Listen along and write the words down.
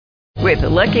With the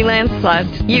Lucky Land Slots,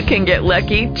 you can get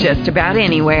lucky just about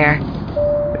anywhere.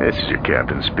 This is your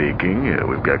captain speaking.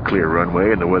 We've got clear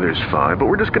runway and the weather's fine, but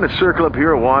we're just going to circle up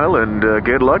here a while and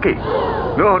get lucky.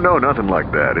 No, nothing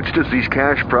like that. It's just these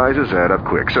cash prizes add up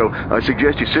quick. So I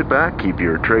suggest you sit back, keep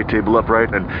your tray table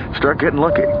upright, and start getting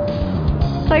lucky.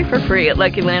 Play for free at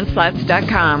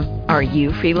LuckyLandSlots.com. Are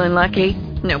you feeling lucky?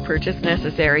 No purchase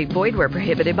necessary. Void where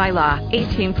prohibited by law.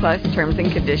 18 plus terms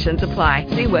and conditions apply.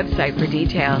 See website for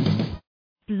details.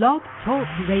 Blog Talk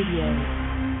Radio.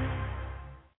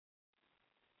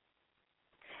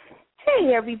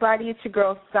 Hey everybody, it's your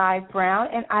girl Saideh Browne,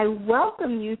 and I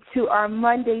welcome you to our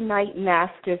Monday Night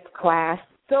Masters class.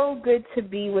 So good to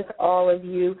be with all of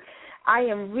you. I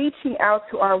am reaching out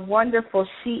to our wonderful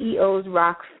CEOs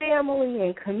Rock family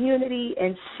and community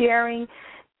and sharing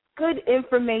good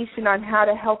information on how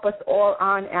to help us all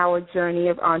on our journey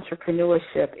of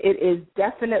entrepreneurship. It is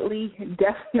definitely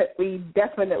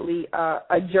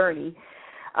a journey.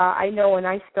 I know when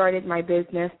I started my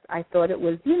business, I thought it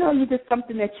was, you just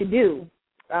something that you do,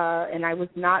 and I was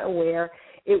not aware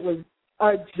it was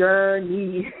a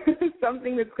journey,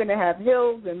 something that's going to have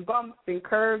hills and bumps and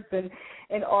curves and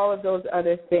all of those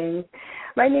other things.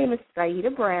 My name is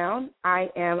Saideh Browne. I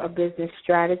am a business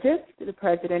strategist, the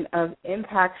president of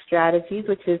Impact Strategies,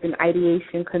 which is an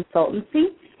ideation consultancy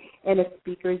and a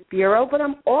speakers bureau. But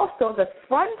I'm also, the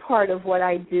fun part of what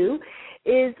I do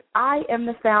is I am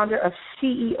the founder of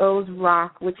CEOs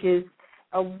Rock, which is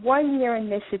a one-year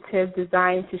initiative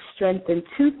designed to strengthen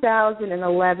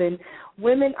 2011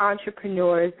 women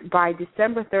entrepreneurs by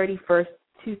December 31st,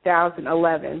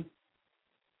 2011.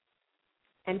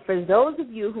 And for those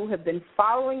of you who have been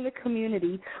following the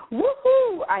community,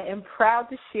 woohoo, I am proud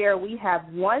to share we have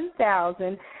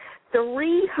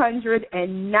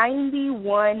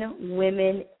 1,391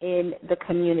 women in the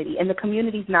community. And the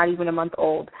community's not even a month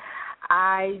old.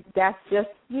 That's just,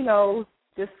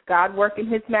 just God working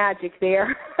his magic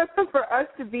there for us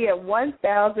to be at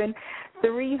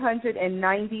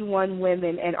 1,391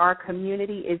 women, and our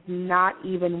community is not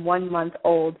even 1 month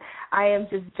old. I am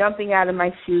just jumping out of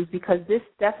my shoes because this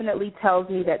definitely tells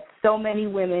me that so many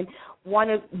women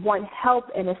want help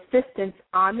and assistance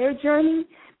on their journey,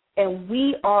 and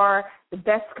we are the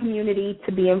best community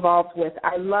to be involved with.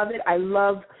 I love it. I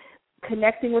love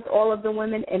connecting with all of the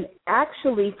women, and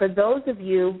actually for those of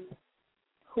you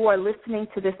who are listening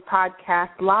to this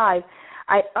podcast live,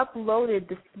 I uploaded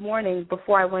this morning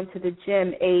before I went to the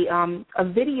gym a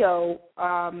video,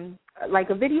 like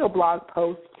a video blog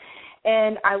post,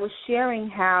 and I was sharing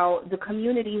how the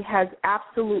community has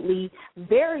absolutely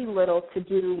very little to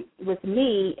do with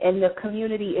me, and the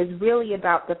community is really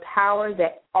about the power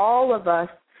that all of us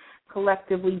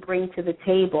collectively bring to the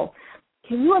table.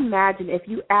 Can you imagine if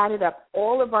you added up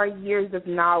all of our years of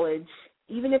knowledge,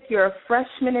 even if you're a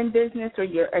freshman in business or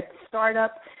you're a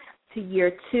startup to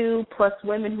year 2, plus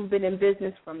women who've been in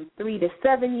business from 3 to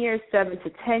 7 years, 7 to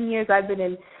 10 years. I've been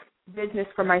in business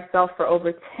for myself for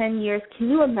over 10 years. Can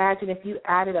you imagine if you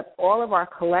added up all of our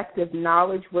collective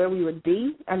knowledge, where we would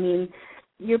be? I mean,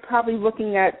 you're probably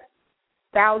looking at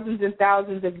thousands and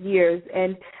thousands of years.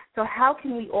 And so how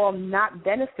can we all not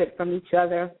benefit from each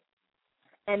other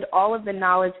and all of the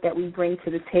knowledge that we bring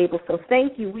to the table? So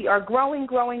thank you. We are growing.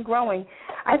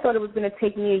 I thought it was going to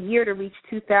take me a year to reach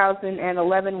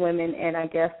 2011 women, and I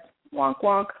guess, wonk,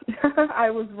 wonk, I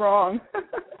was wrong.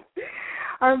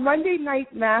 Our Monday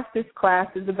Night Masters class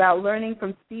is about learning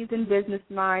from seasoned business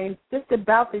minds, just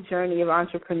about the journey of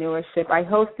entrepreneurship. I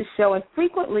host the show, and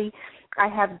frequently I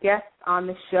have guests on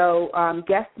the show,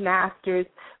 guest masters,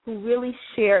 who really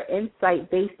share insight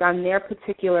based on their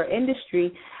particular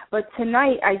industry. But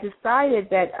tonight I decided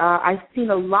that I've seen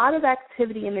a lot of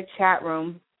activity in the chat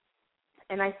room,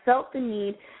 and I felt the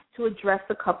need to address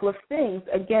a couple of things.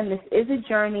 Again, this is a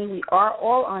journey. We are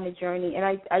all on a journey,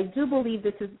 and I do believe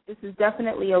this is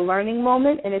definitely a learning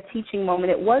moment and a teaching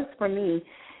moment. It was for me,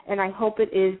 and I hope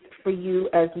it is for you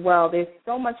as well. There's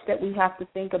so much that we have to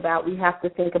think about. We have to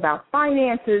think about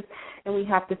finances, and we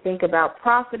have to think about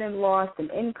profit and loss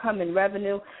and income and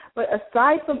revenue. But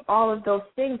aside from all of those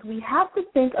things, we have to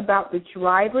think about the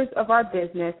drivers of our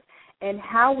business and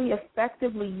how we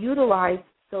effectively utilize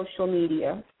social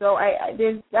media. So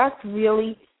that's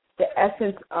really the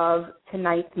essence of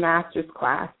tonight's master's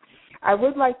class. I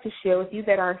would like to share with you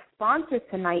that our sponsor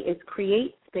tonight is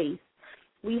Create Space.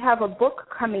 We have a book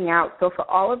coming out, so for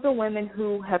all of the women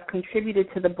who have contributed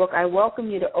to the book, I welcome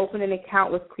you to open an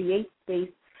account with Create Space.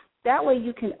 That way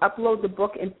you can upload the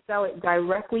book and sell it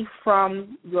directly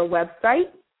from your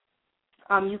website.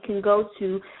 You can go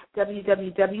to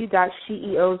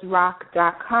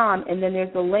www.ceosrock.com, and then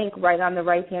there's a link right on the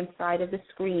right-hand side of the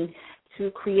screen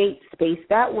to Create Space.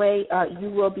 That way you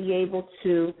will be able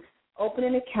to open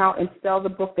an account and sell the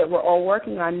book that we're all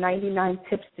working on, 99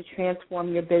 Tips to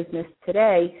Transform Your Business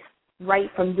Today, right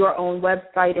from your own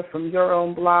website or from your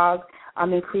own blog.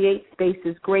 And Create Space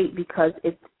is great because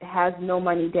it has no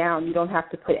money down. You don't have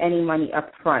to put any money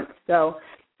up front. So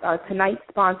tonight's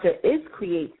sponsor is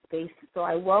Create Space, so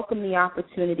I welcome the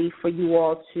opportunity for you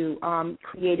all to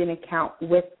create an account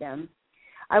with them.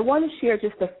 I want to share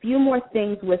just a few more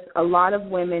things with a lot of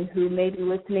women who may be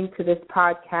listening to this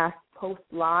podcast post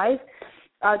live.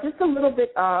 Just a little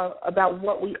bit about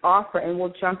what we offer, and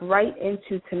we'll jump right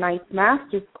into tonight's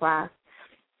master's class.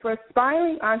 For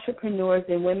aspiring entrepreneurs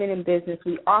and women in business,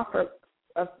 we offer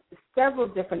several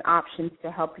different options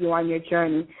to help you on your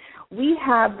journey. We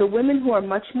have the women who are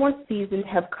much more seasoned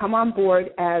have come on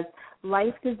board as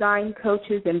life design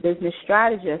coaches and business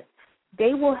strategists.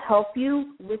 They will help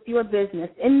you with your business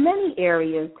in many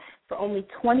areas for only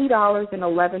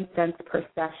 $20.11 per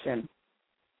session.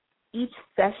 Each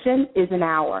session is an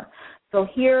hour. So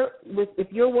here,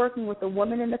 if you're working with a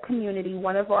woman in the community,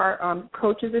 one of our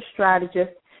coaches or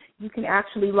strategists, you can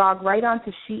actually log right on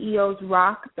to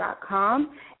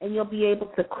sheeosrock.com, and you'll be able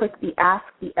to click the Ask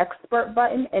the Expert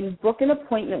button and book an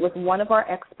appointment with one of our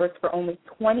experts for only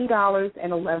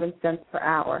 $20.11 per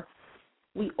hour.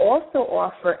 We also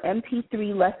offer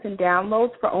MP3 lesson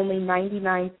downloads for only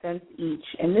 99 cents each,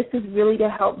 and this is really to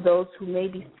help those who may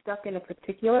be stuck in a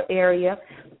particular area.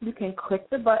 You can click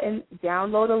the button,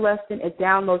 download a lesson, it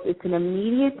downloads. It's an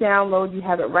immediate download. You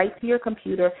have it right to your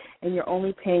computer, and you're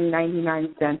only paying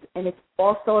 99 cents, and it's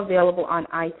also available on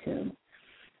iTunes.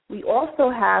 We also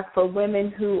have, for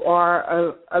women who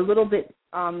are a little bit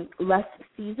less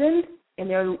seasoned, and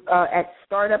they're at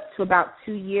startup to about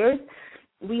 2 years,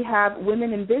 we have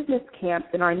Women in Business camps,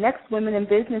 and our next Women in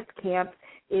Business camp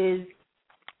is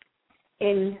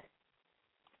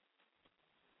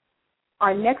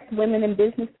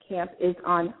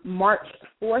on March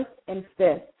 4th and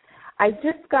 5th. I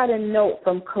just got a note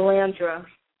from Calandra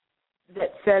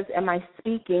that says, am I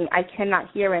speaking? I cannot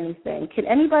hear anything. Can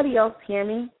anybody else hear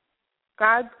me?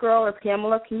 God's Girl or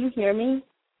Pamela, can you hear me?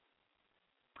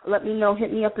 Let me know.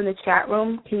 Hit me up in the chat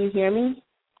room. Can you hear me?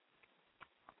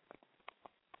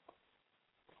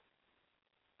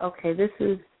 Okay,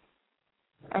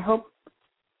 I hope,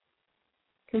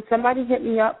 can somebody hit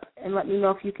me up and let me know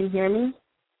if you can hear me?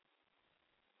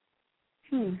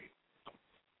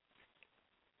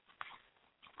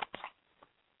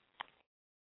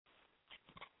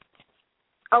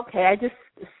 Okay, I just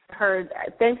heard,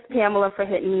 thanks Pamela for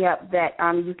hitting me up that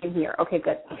you can hear. Okay,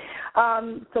 good.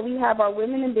 So we have our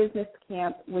Women in Business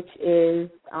camp, which is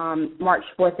March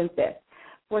 4th and 5th.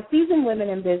 For seasoned women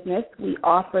in business, we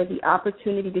offer the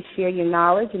opportunity to share your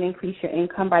knowledge and increase your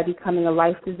income by becoming a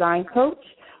life design coach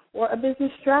or a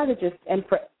business strategist. And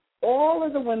for all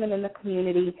of the women in the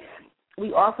community,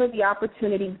 we offer the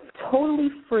opportunity totally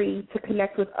free to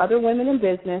connect with other women in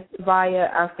business via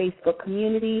our Facebook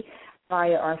community,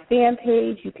 via our fan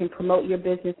page. You can promote your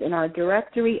business in our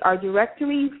directory. Our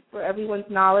directory, for everyone's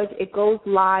knowledge, it goes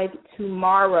live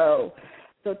tomorrow.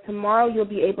 So tomorrow you'll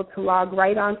be able to log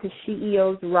right on to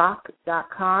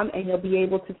sheeosrock.com, and you'll be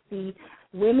able to see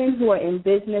women who are in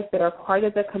business that are part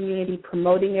of the community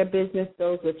promoting their business,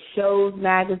 those with shows,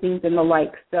 magazines, and the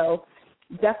like. So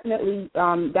definitely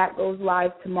that goes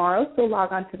live tomorrow. So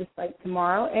log on to the site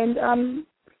tomorrow, and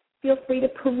feel free to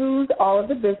peruse all of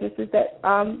the businesses that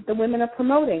the women are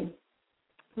promoting.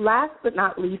 Last but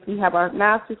not least, we have our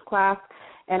master's class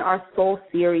and our Soul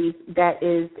series that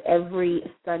is every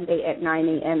Sunday at 9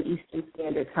 a.m. Eastern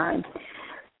Standard Time.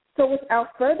 So without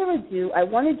further ado, I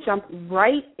want to jump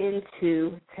right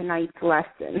into tonight's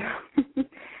lesson.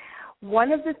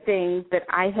 One of the things that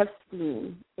I have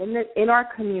seen in our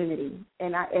community,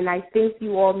 and I think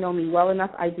you all know me well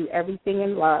enough, I do everything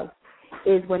in love,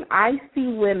 is when I see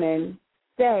women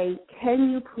say,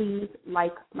 "Can you please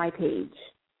like my page?"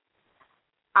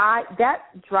 That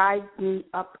drives me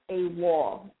up a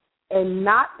wall, and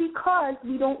not because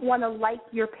we don't want to like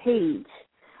your page,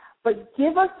 but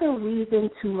give us a reason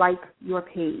to like your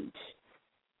page.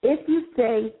 If you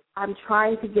say, "I'm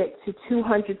trying to get to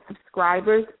 200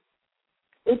 subscribers,"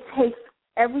 it takes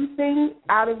everything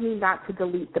out of me not to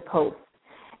delete the post.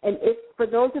 And if for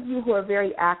those of you who are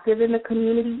very active in the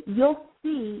community, you'll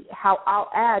see how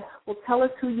I'll add, well, tell us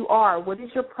who you are. What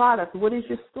is your product? What is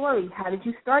your story? How did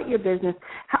you start your business?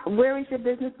 Where is your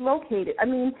business located? I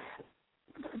mean,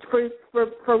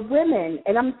 for women,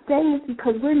 and I'm saying this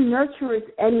because we're nurturers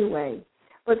anyway,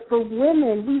 but for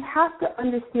women, we have to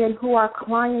understand who our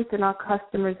clients and our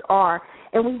customers are,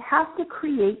 and we have to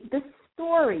create the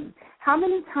story. How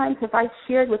many times have I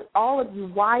shared with all of you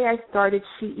why I started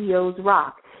CEOs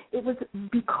Rock? It was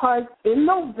because in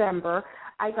November,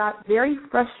 I got very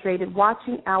frustrated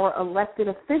watching our elected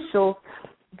officials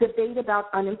debate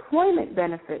about unemployment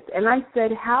benefits. And I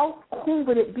said, how cool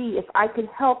would it be if I could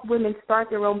help women start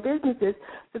their own businesses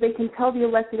so they can tell the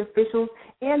elected officials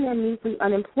and their measly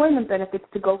unemployment benefits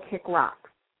to go kick rocks?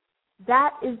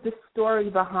 That is the story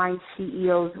behind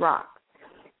CEOs Rock.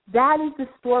 That is the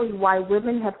story why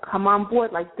women have come on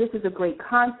board. Like, this is a great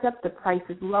concept. The price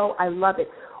is low. I love it.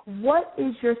 What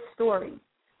is your story?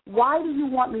 Why do you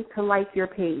want me to like your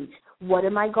page? What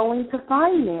am I going to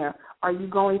find there? Are you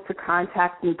going to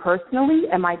contact me personally?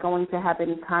 Am I going to have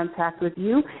any contact with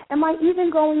you? Am I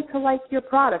even going to like your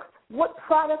products? What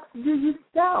products do you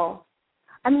sell?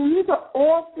 I mean, these are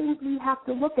all things we have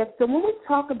to look at. So when we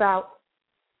talk about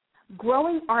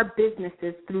growing our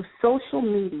businesses through social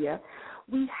media,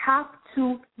 we have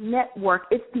to network.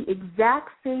 It's the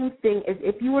exact same thing as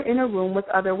if you were in a room with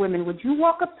other women. Would you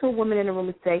walk up to a woman in a room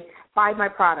and say, buy my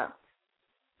product?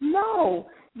 No.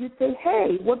 You'd say,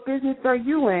 hey, what business are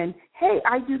you in? Hey,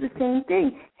 I do the same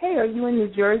thing. Hey, are you in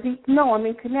New Jersey? No, I'm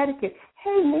in Connecticut.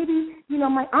 Hey, maybe,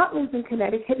 my aunt lives in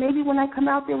Connecticut. Maybe when I come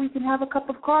out there we can have a cup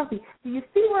of coffee. Do you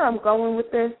see where I'm going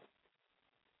with this?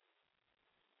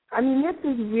 I mean, this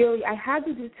is really, I had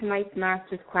to do tonight's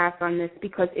master's class on this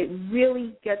because it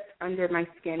really gets under my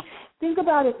skin. Think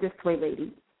about it this way,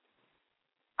 ladies.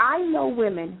 I know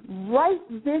women right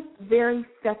this very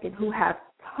second who have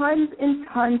tons and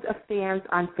tons of fans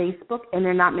on Facebook and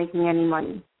they're not making any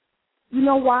money. You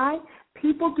know why?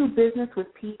 People do business with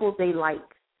people they like.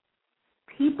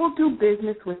 People do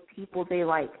business with people they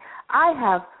like. I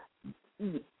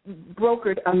have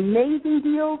brokered amazing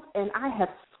deals and I have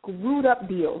screwed up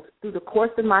deals through the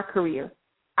course of my career.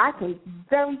 I can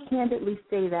very candidly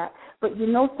say that. But you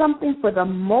know something? For the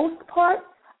most part,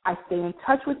 I stay in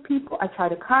touch with people. I try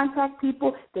to contact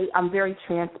people. I'm very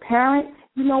transparent.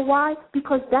 You know why?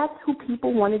 Because that's who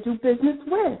people want to do business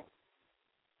with.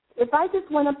 If I just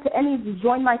went up to any of you,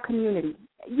 join my community,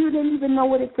 you didn't even know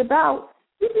what it's about,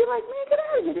 you'd be like, man, get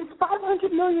out of here. There's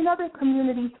 500 million other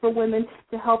communities for women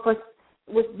to help us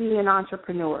with being an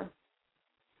entrepreneur.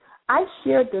 I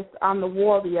shared this on the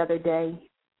wall the other day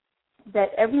that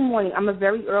every morning, I'm a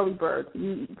very early bird.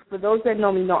 For those that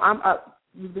know me, know I'm up.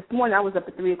 This morning I was up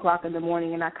at 3 o'clock in the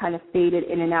morning, and I kind of faded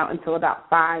in and out until about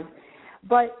 5.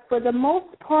 But for the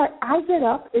most part, I get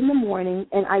up in the morning,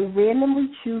 and I randomly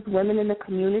choose women in the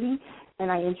community,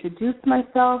 and I introduce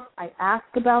myself. I ask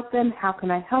about them. How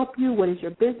can I help you? What is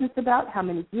your business about? How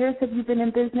many years have you been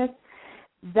in business?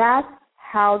 That's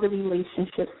how the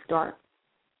relationships start.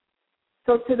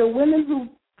 So to the women who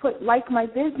put like my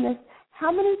business,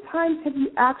 how many times have you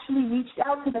actually reached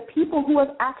out to the people who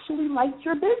have actually liked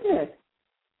your business,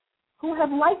 who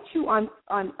have liked you on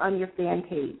your fan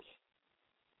page?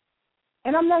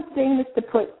 And I'm not saying this to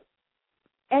put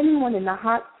anyone in the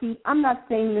hot seat. I'm not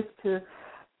saying this to,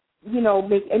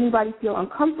 make anybody feel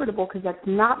uncomfortable, because that's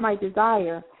not my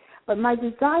desire. But my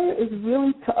desire is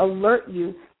really to alert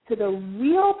you to the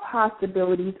real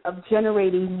possibilities of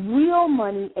generating real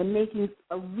money and making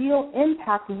a real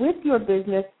impact with your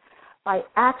business by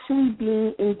actually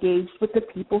being engaged with the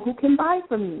people who can buy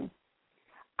from you.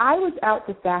 I was out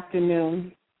this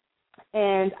afternoon,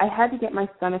 and I had to get my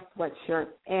son a sweatshirt,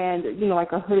 and,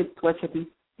 like a hooded sweatshirt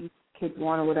these kids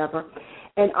want or whatever.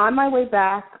 And on my way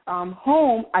back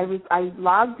home, I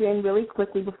logged in really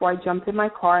quickly before I jumped in my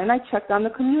car, and I checked on the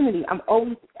community. I'm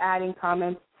always adding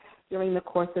comments during the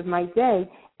course of my day.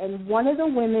 And one of the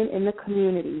women in the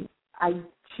community,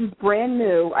 she's brand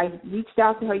new. I reached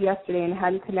out to her yesterday and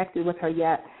hadn't connected with her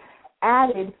yet,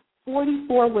 added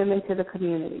 44 women to the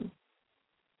community.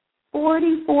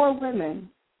 44 women.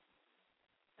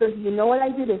 So you know what I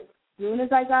did? As soon as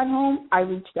I got home, I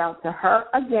reached out to her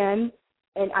again,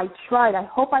 and I tried. I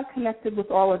hope I connected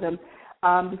with all of them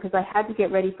because I had to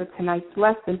get ready for tonight's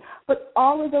lesson. But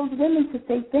all of those women to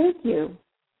say thank you.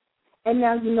 And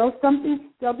now, you know something?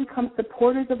 They'll become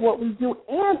supporters of what we do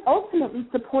and ultimately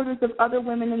supporters of other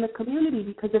women in the community,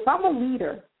 because if I'm a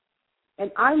leader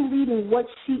and I'm leading what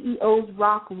CEOs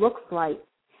Rock looks like,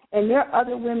 and there are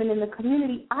other women in the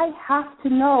community, I have to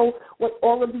know what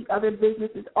all of the other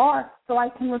businesses are so I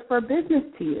can refer business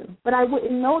to you. But I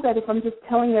wouldn't know that if I'm just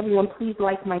telling everyone, please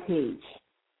like my page.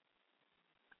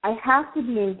 I have to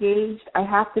be engaged, I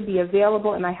have to be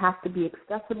available, and I have to be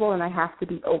accessible, and I have to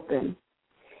be open.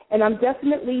 And I'm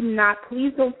definitely not,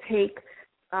 please don't take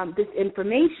this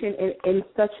information in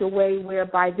such a way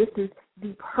whereby this is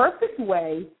the perfect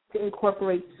way to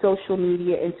incorporate social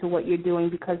media into what you're doing,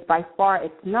 because by far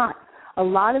it's not. A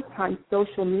lot of times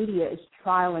social media is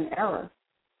trial and error.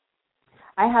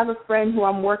 I have a friend who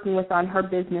I'm working with on her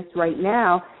business right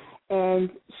now, and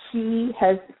she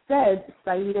has said,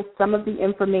 Saideh, some of the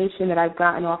information that I've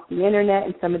gotten off the Internet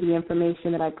and some of the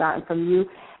information that I've gotten from you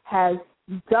has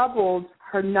doubled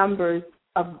her numbers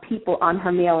of people on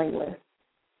her mailing list.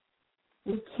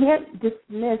 We can't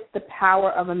dismiss the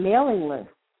power of a mailing list.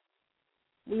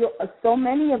 So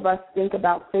many of us think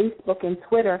about Facebook and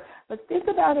Twitter, but think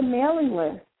about a mailing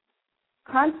list.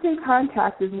 Constant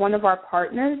Contact is one of our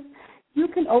partners. You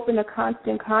can open a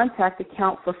Constant Contact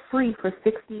account for free for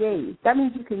 60 days. That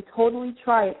means you can totally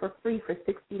try it for free for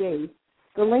 60 days.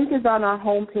 The link is on our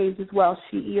homepage as well,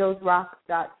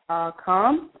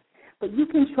 sheeosrock.com. But you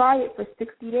can try it for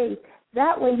 60 days.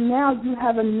 That way now you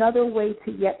have another way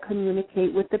to yet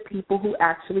communicate with the people who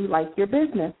actually like your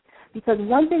business. Because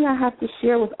one thing I have to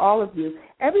share with all of you,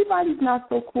 everybody's not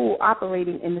so cool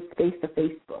operating in the space of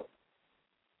Facebook.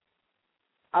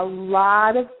 A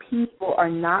lot of people are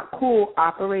not cool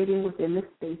operating within the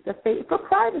space of Facebook for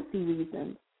privacy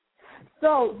reasons.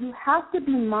 So you have to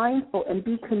be mindful and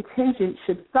be contingent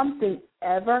should something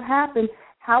ever happen.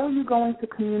 How are you going to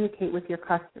communicate with your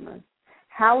customers?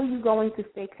 How are you going to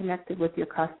stay connected with your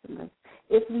customers?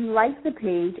 If we like the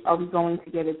page, are we going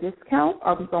to get a discount?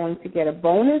 Are we going to get a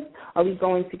bonus? Are we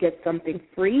going to get something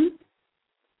free?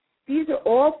 These are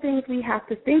all things we have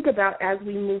to think about as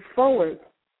we move forward.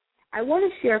 I want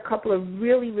to share a couple of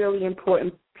really, really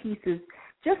important pieces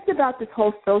just about this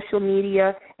whole social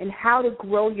media and how to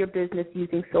grow your business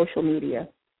using social media.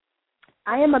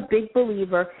 I am a big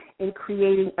believer in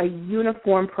creating a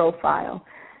uniform profile.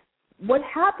 What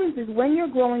happens is when you're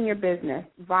growing your business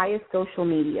via social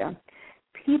media,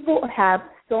 people have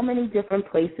so many different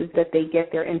places that they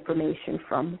get their information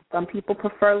from. Some people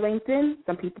prefer LinkedIn,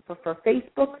 some people prefer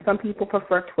Facebook, some people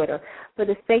prefer Twitter. For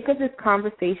the sake of this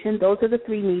conversation, those are the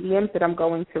three mediums that I'm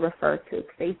going to refer to,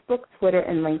 Facebook, Twitter,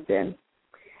 and LinkedIn.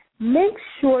 Make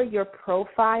sure your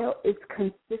profile is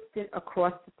consistent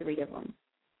across the three of them,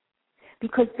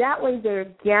 because that way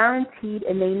they're guaranteed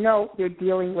and they know they're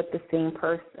dealing with the same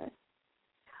person.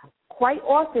 Quite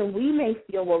often we may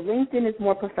feel, well, LinkedIn is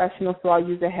more professional, so I'll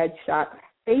use a headshot.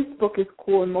 Facebook is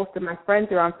cool, and most of my friends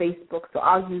are on Facebook, so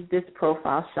I'll use this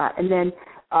profile shot. And then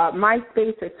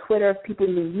MySpace or Twitter, people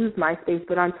even use MySpace,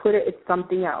 but on Twitter it's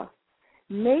something else.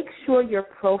 Make sure your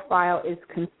profile is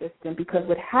consistent, because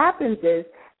what happens is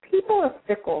people are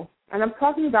fickle, and I'm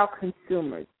talking about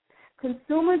consumers.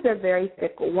 Consumers are very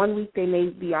fickle. One week they may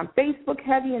be on Facebook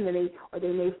heavy, and then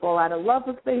they may fall out of love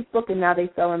with Facebook, and now they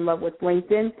fell in love with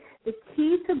LinkedIn. The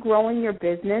key to growing your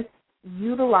business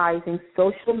utilizing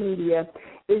social media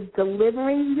is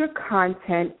delivering your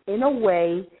content in a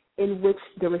way in which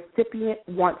the recipient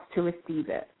wants to receive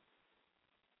it.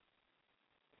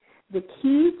 The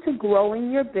key to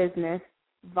growing your business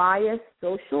via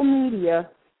social media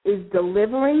is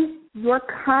delivering your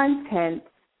content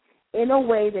in a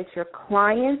way that your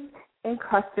clients and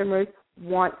customers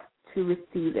want to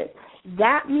receive it.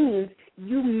 That means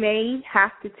you may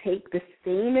have to take the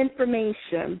same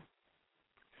information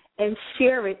and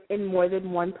share it in more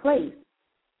than one place.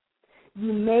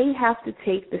 You may have to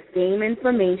take the same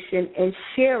information and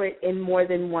share it in more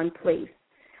than one place.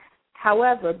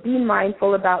 However, be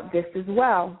mindful about this as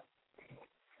well.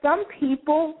 Some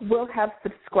people will have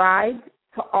subscribed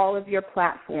to all of your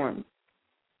platforms.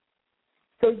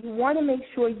 So you want to make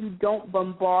sure you don't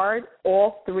bombard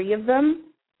all three of them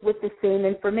with the same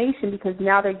information, because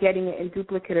now they're getting it in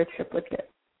duplicate or triplicate.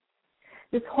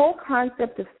 This whole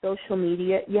concept of social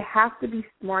media, you have to be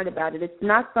smart about it. It's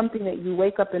not something that you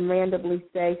wake up and randomly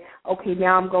say, okay,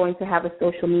 now I'm going to have a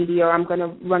social media or I'm going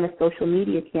to run a social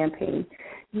media campaign.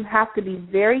 You have to be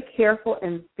very careful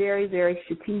and very, very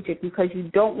strategic, because you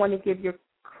don't want to give your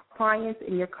clients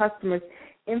and your customers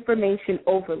information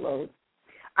overload.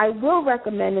 I will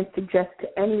recommend and suggest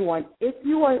to anyone, if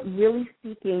you are really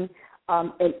seeking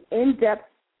an in-depth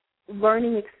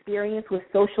learning experience with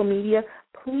social media,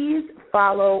 please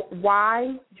follow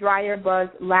Y Dryer Buzz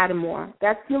Lattimore.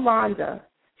 That's Yolanda.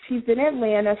 She's in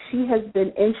Atlanta. She has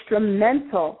been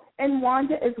instrumental, and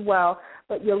Wanda as well,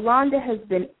 but Yolanda has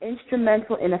been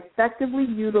instrumental in effectively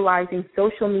utilizing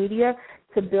social media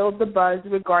to build the buzz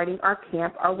regarding our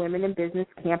camp, our Women in Business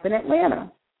camp in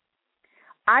Atlanta.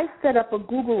 I set up a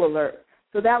Google alert,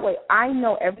 so that way I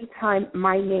know every time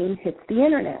my name hits the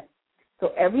Internet.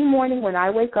 So every morning when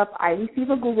I wake up, I receive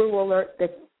a Google alert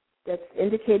that's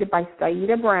indicated by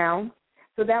Saideh Browne.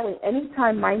 So that way,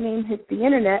 anytime my name hits the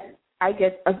Internet, I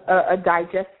get a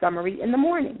digest summary in the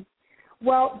morning.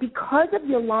 Well, because of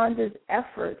Yolanda's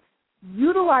efforts,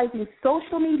 utilizing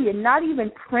social media, not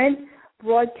even print,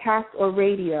 broadcast, or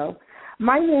radio,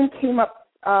 my name came up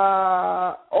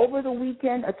over the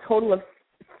weekend a total of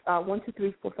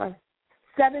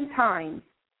 7 times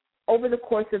over the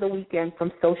course of the weekend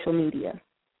from social media.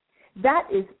 That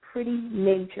is pretty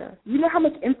major. You know how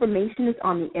much information is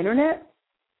on the internet?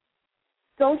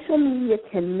 Social media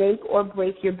can make or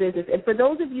break your business. And for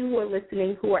those of you who are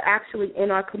listening who are actually in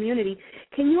our community,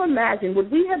 can you imagine,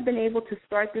 would we have been able to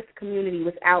start this community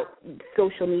without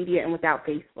social media and without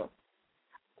Facebook?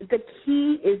 The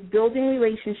key is building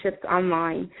relationships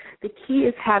online. The key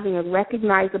is having a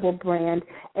recognizable brand.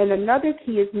 And another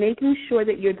key is making sure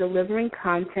that you're delivering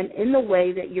content in the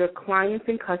way that your clients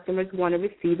and customers want to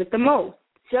receive it the most.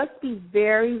 Just be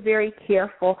very, very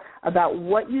careful about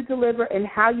what you deliver and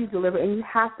how you deliver, and you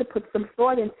have to put some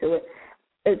thought into it.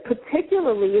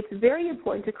 Particularly, it's very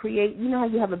important to create, you know how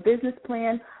you have a business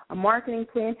plan, a marketing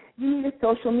plan, you need a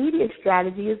social media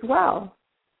strategy as well.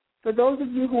 For those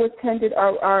of you who attended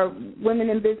our Women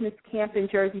in Business camp in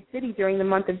Jersey City during the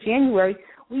month of January,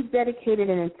 we dedicated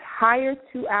an entire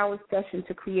 2-hour session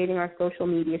to creating our social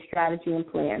media strategy and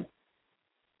plan.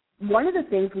 One of the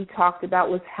things we talked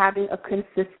about was having a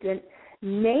consistent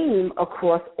name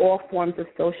across all forms of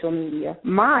social media.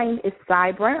 Mine is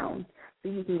Saideh Browne. So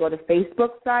you can go to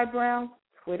Facebook Saideh Browne,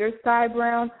 Twitter Saideh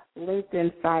Browne,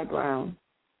 LinkedIn Saideh Browne.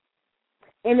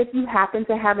 And if you happen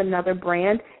to have another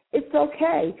brand, it's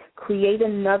okay. Create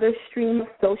another stream of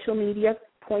social media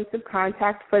points of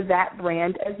contact for that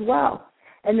brand as well.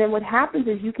 And then what happens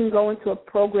is you can go into a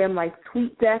program like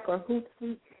TweetDeck or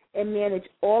Hootsuite and manage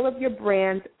all of your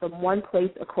brands from one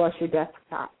place across your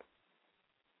desktop.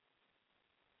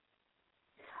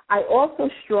 I also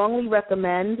strongly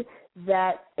recommend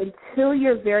that until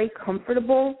you're very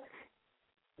comfortable,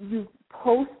 you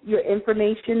post your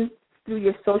information through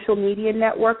your social media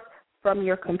networks from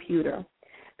your computer.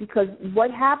 Because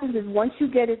what happens is once you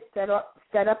get it set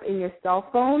up in your cell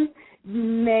phone, you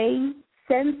may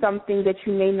send something that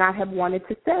you may not have wanted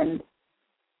to send.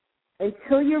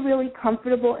 Until you're really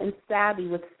comfortable and savvy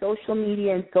with social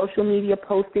media and social media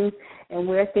postings and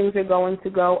where things are going to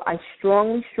go, I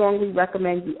strongly, strongly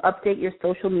recommend you update your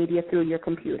social media through your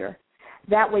computer.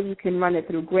 That way you can run it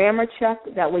through grammar check.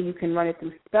 That way you can run it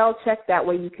through spell check. That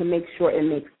way you can make sure it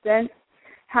makes sense.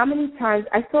 How many times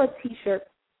I saw a T-shirt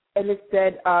and it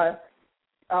said, my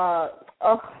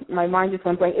mind just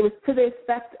went blank. It was to the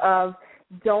effect of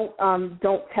don't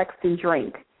text and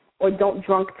drink, or don't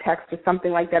drunk text, or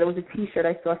something like that. It was a T-shirt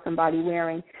I saw somebody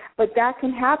wearing. But that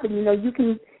can happen. You know, you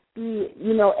can be,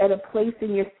 at a place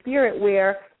in your spirit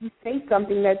where you say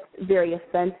something that's very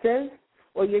offensive,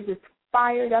 or you're just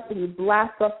fired up and you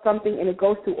blast off something and it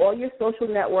goes through all your social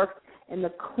networks, and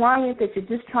the client that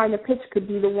you're just trying to pitch could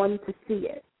be the one to see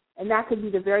it. And that could be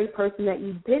the very person that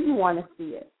you didn't want to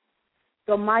see it.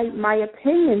 So my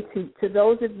opinion to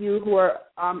those of you who are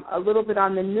a little bit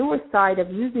on the newer side of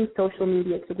using social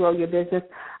media to grow your business,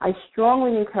 I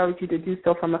strongly encourage you to do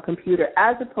so from a computer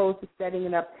as opposed to setting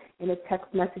it up in a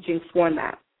text messaging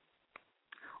format.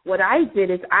 What I did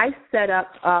is I set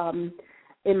up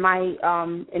in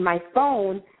my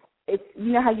phone, it's,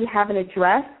 you know how you have an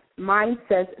address? Mine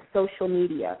says social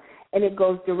media. And it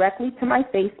goes directly to my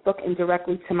Facebook and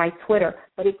directly to my Twitter.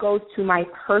 But it goes to my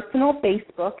personal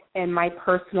Facebook and my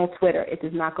personal Twitter. It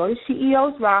does not go to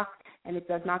CEO's Rock, and it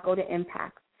does not go to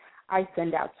Impact. I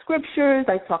send out scriptures.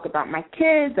 I talk about my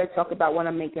kids. I talk about what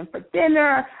I'm making for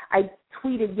dinner. I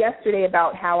tweeted yesterday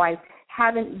about how I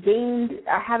haven't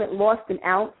lost an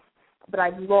ounce, but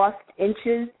I've lost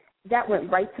inches. That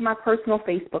went right to my personal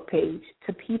Facebook page,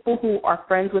 to people who are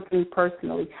friends with me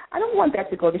personally. I don't want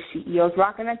that to go to CEO's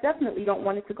Rock, and I definitely don't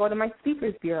want it to go to my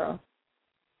Speakers Bureau.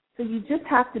 So you just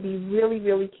have to be really,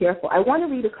 really careful. I want to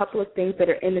read a couple of things that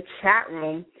are in the chat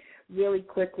room really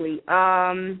quickly.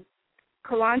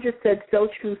 Kalandra said, so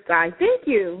true, Sai. Thank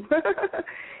you.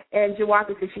 And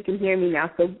Jawaka said she can hear me now,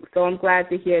 so I'm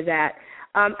glad to hear that.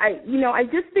 I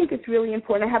just think it's really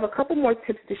important. I have a couple more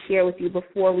tips to share with you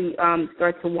before we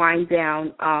start to wind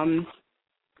down.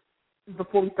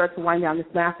 This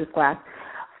master's class.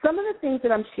 Some of the things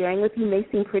that I'm sharing with you may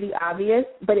seem pretty obvious,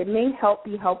 but it may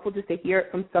be helpful just to hear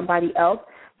it from somebody else.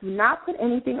 Do not put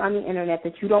anything on the internet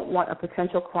that you don't want a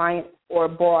potential client or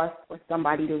boss or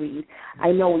somebody to read.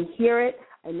 I know we hear it.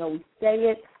 I know we say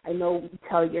it. I know we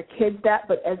tell your kids that,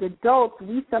 but as adults,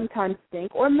 we sometimes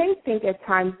think, or may think at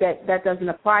times, that doesn't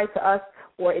apply to us,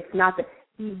 or it's not that.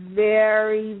 Be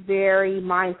very, very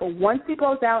mindful. Once it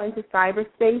goes out into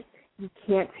cyberspace, you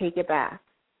can't take it back.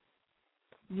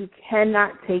 You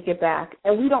cannot take it back.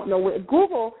 And we don't know where.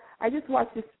 Google, I just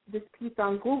watched this piece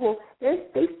on Google.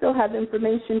 They still have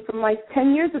information from like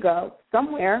 10 years ago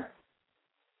somewhere.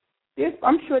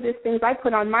 I'm sure there's things I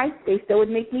put on MySpace that would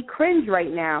make me cringe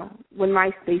right now when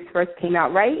MySpace first came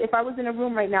out, right? If I was in a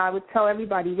room right now, I would tell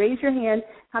everybody, raise your hand.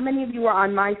 How many of you were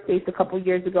on MySpace a couple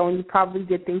years ago and you probably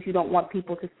did things you don't want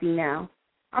people to see now?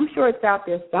 I'm sure it's out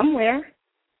there somewhere.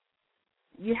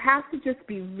 You have to just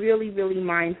be really, really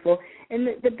mindful. And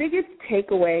the biggest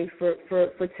takeaway for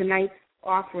tonight's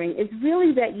offering is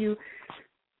really that you,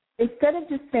 instead of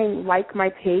just saying like my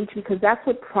page, because that's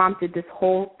what prompted this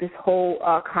whole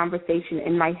conversation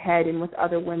in my head and with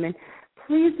other women,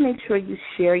 please make sure you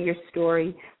share your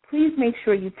story. Please make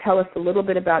sure you tell us a little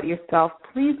bit about yourself.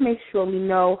 Please make sure we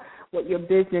know what your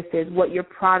business is, what your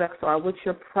products are, what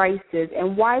your price is,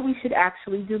 and why we should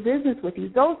actually do business with you.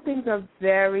 Those things are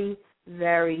very,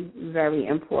 very, very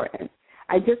important.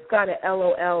 I just got a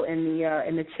LOL in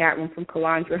the chat room from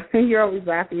Calandra. You're always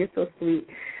laughing. You're so sweet.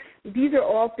 These are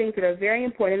all things that are very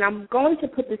important. And I'm going to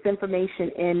put this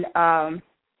information in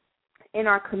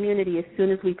our community as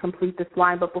soon as we complete this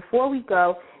line. But before we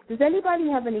go, does anybody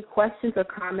have any questions or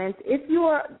comments? If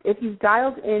you've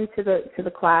dialed into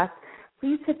the class,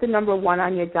 please hit the number 1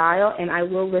 on your dial, and I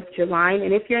will lift your line.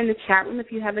 And if you're in the chat room,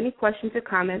 if you have any questions or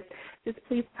comments, just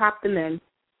please pop them in.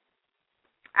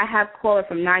 I have caller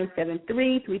from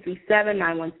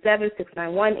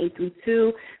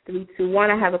 973-337-917-691-832-321.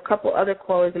 I have a couple other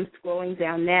callers. I'm scrolling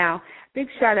down now. Big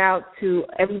shout out to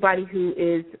everybody who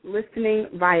is listening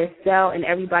via cell and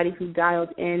everybody who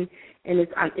dialed in and is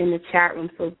in the chat room.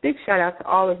 So big shout out to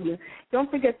all of you. Don't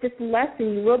forget this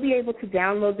lesson. You will be able to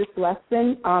download this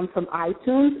lesson from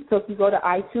iTunes. So if you go to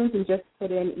iTunes and just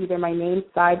put in either my name,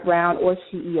 Saideh Browne, or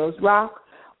CEOs Rock,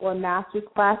 or Master's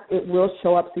Class, it will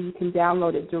show up so you can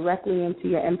download it directly into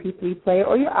your MP3 player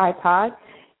or your iPod,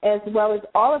 as well as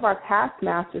all of our past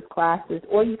Master's Classes,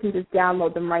 or you can just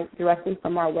download them right directly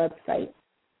from our website.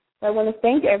 So I want to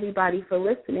thank everybody for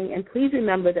listening, and please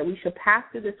remember that we shall pass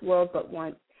through this world but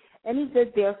once. Any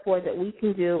good, therefore, that we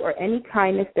can do or any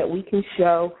kindness that we can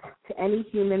show to any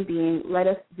human being, let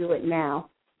us do it now.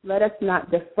 Let us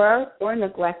not defer or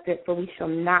neglect it, for we shall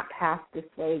not pass this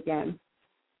way again.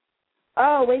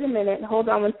 Oh, wait a minute. Hold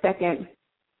on 1 second.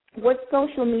 What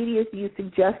social media do you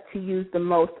suggest to use the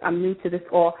most? I'm new to this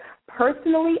all.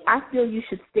 Personally, I feel you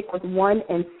should stick with one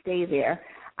and stay there.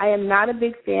 I am not a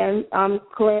big fan,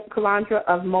 Calandra,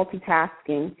 of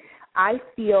multitasking. I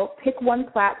feel pick one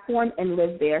platform and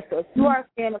live there. So if you are a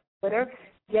fan of Twitter,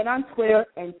 get on Twitter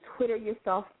and Twitter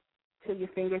yourself till your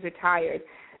fingers are tired.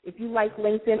 If you like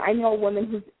LinkedIn, I know a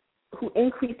woman who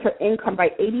increased her income by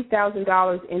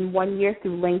 $80,000 in 1 year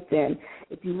through LinkedIn.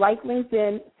 If you like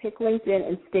LinkedIn, pick LinkedIn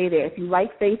and stay there. If you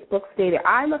like Facebook, stay there.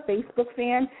 I'm a Facebook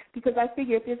fan because I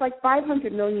figure if there's like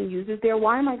 500 million users there,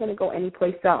 why am I going to go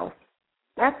anyplace else?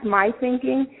 That's my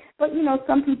thinking. But, you know,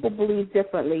 some people believe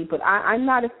differently. But I'm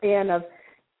not a fan of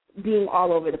being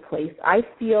all over the place. I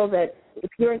feel that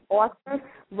if you're an author,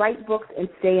 write books and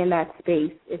stay in that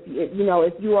space. If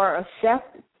you are a chef,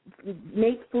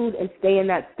 make food and stay in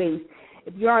that space.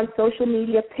 If you're on social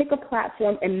media, pick a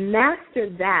platform and master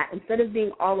that instead of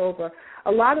being all over.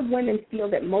 A lot of women feel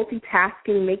that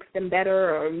multitasking makes them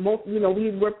better, or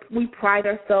we pride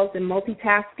ourselves in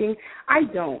multitasking. I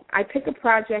don't. I pick a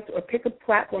project or pick a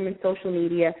platform in social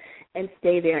media and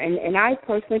stay there. And I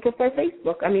personally prefer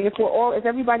Facebook. I mean, if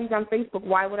everybody's on Facebook,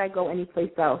 why would I go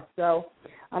anyplace else? So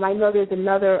I know there's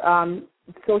another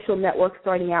social network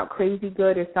starting out, Crazy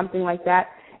Good or something like that.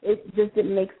 It just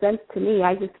didn't make sense to me.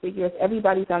 I just figure if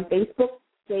everybody's on Facebook,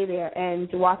 stay there. And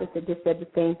Jawaka just said the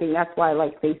same thing. That's why I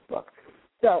like Facebook.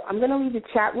 So I'm going to leave the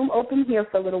chat room open here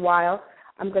for a little while.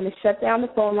 I'm going to shut down the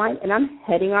phone line, and I'm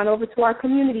heading on over to our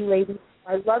community, ladies.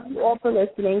 I love you all for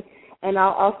listening, and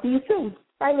I'll see you soon.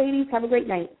 Bye, ladies. Have a great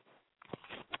night.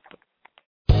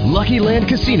 Lucky Land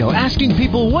Casino, asking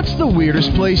people, what's the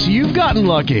weirdest place you've gotten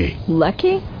lucky?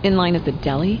 Lucky? In line at the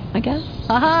deli, I guess?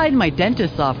 Aha, in my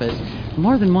dentist's office.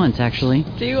 More than once, actually.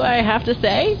 Do I have to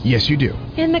say? Yes, you do.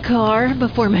 In the car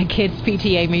before my kids'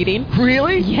 PTA meeting.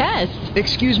 Really? Yes.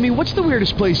 Excuse me, what's the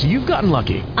weirdest place you've gotten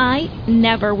lucky? I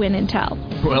never win and tell.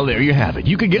 Well, there you have it.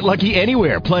 You can get lucky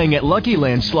anywhere, playing at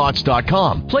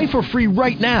LuckyLandSlots.com. Play for free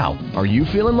right now. Are you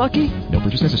feeling lucky? No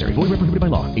purchase necessary. Void where prohibited by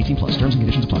law. 18+. Terms and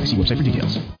conditions apply. See website for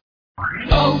details.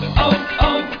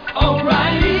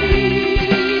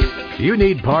 O'Reilly. You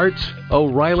need parts?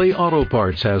 O'Reilly Auto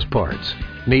Parts has parts.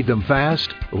 Need them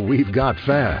fast? We've got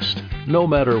fast. No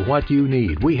matter what you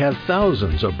need, we have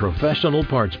thousands of professional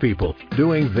parts people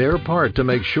doing their part to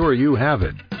make sure you have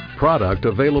it. Product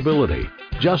availability.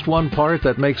 Just one part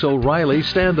that makes O'Reilly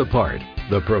stand apart.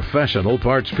 The professional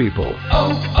parts people.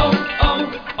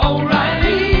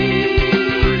 O'Reilly.